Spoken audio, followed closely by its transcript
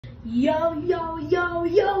Yo, what's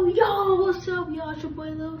up, y'all? It's your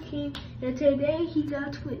boy Lil'King, and today he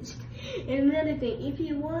got twisted. And another thing, if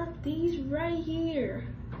you want these right here,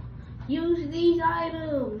 use these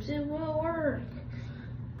items. It will work.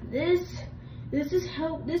 This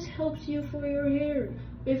helps you for your hair.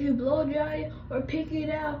 If you blow dry or pick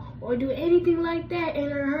it out or do anything like that and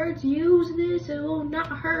it hurts, use this. It will not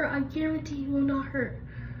hurt. I guarantee it will not hurt.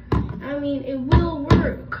 I mean, it will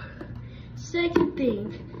work. Second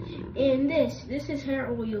thing, and this is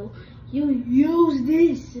hair oil. You use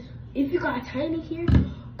this. If you got tiny hair,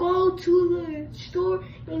 go to the store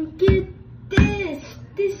and get this.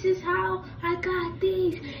 This is how I got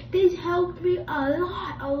these. This helped me a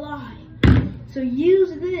lot. So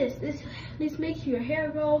use this. This makes your hair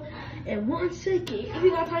grow in 1 second. If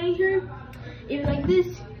you got tiny hair, if you like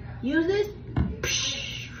this, use this,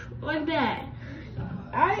 like that.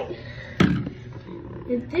 Alright?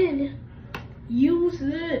 And then use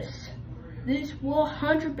this. This will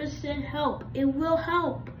 100% help. It will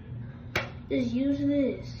help. Just use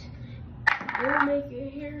this. It will make your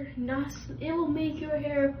hair it will make your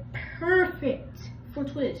hair perfect for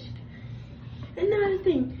twist. Another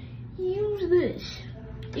thing, use this.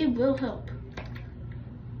 It will help.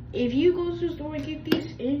 If you go to the store and get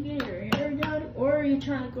these and get your hair done, or you're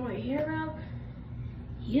trying to grow your hair out,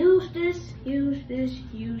 use this.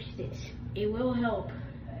 It will help.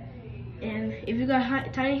 And if you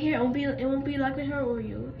got tiny hair, it won't be like the hair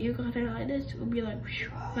oil. You got hair like this, it will be like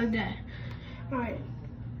that. Alright.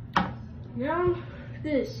 Now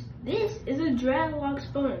this is a dreadlock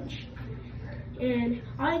sponge. And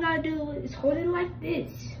all you gotta do is hold it like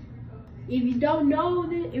this. If you don't know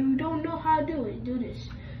how to do it, do this.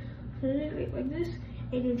 Hold it like this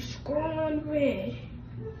and then scroll on red.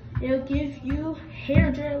 It'll give you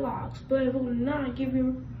hair dreadlocks, but it will not give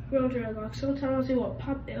you real dreadlocks. Sometimes it will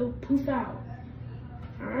poof out.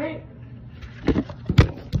 Alright?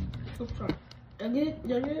 Done it?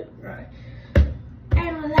 Right.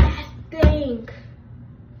 And the last thing.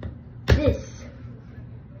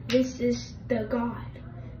 This is the God.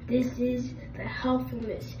 This is the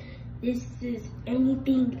helpfulness. This is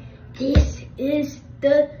anything. This is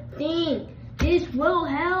the thing. This will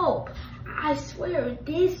help. I swear,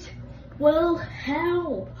 this will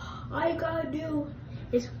help. All you gotta do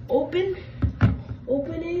is open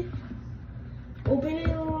it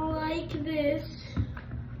like this.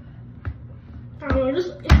 I don't know,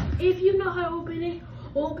 just if you know how to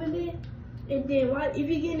open it, and then if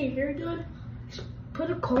you're getting your hair done, just put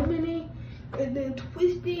a comb in it and then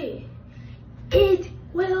twist it. It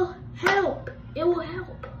will help. It will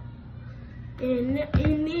help.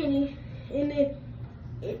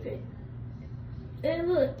 And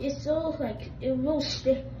look, it's so like it will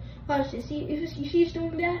stay. Watch it. See if she's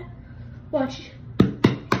doing that. Watch.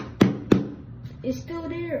 It's still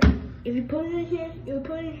there. If you put it in here,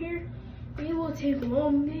 it will take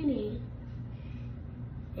 1 minute.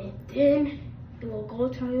 And then it will go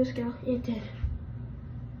to your scalp and then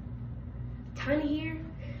tiny hair,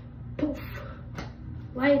 poof,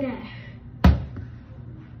 like that.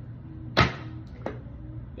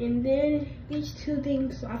 And then these two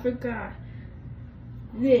things I forgot.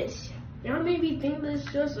 This. Y'all maybe think this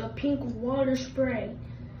is just a pink water spray.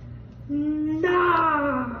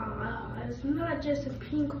 Nah, it's not just a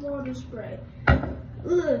pink water spray.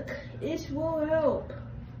 Look, this will help.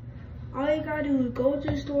 All you gotta do is go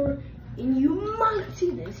to the store and you might see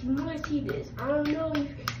this. I don't know,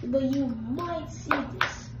 but you might see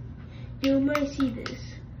this.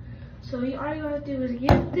 So all you gotta do is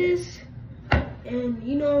get this, and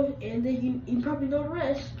and then you probably know the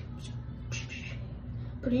rest.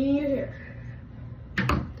 Put it in your hair.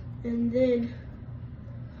 And then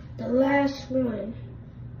the last one,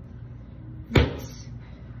 this.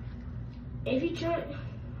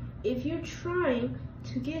 If you're trying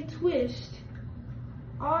to get twist,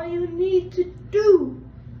 all you need to do,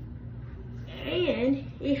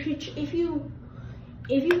 and if you're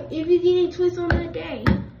getting twist on the day,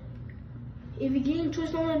 and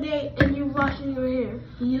you're washing your hair,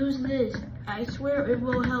 use this. I swear it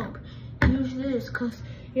will help. Use this, cause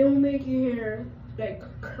it will make your hair like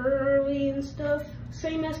curly and stuff.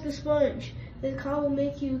 Same as the sponge. This will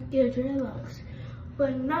make you get dreadlocks,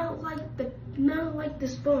 but not like the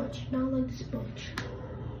sponge.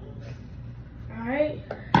 Alright?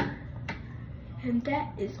 And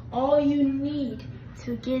that is all you need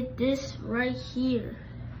to get this right here.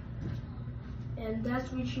 And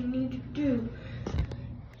that's what you need to do.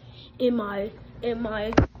 In my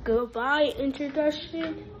goodbye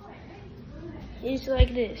introduction, it's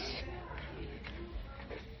like this.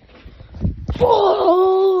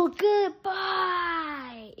 Oh, goodbye.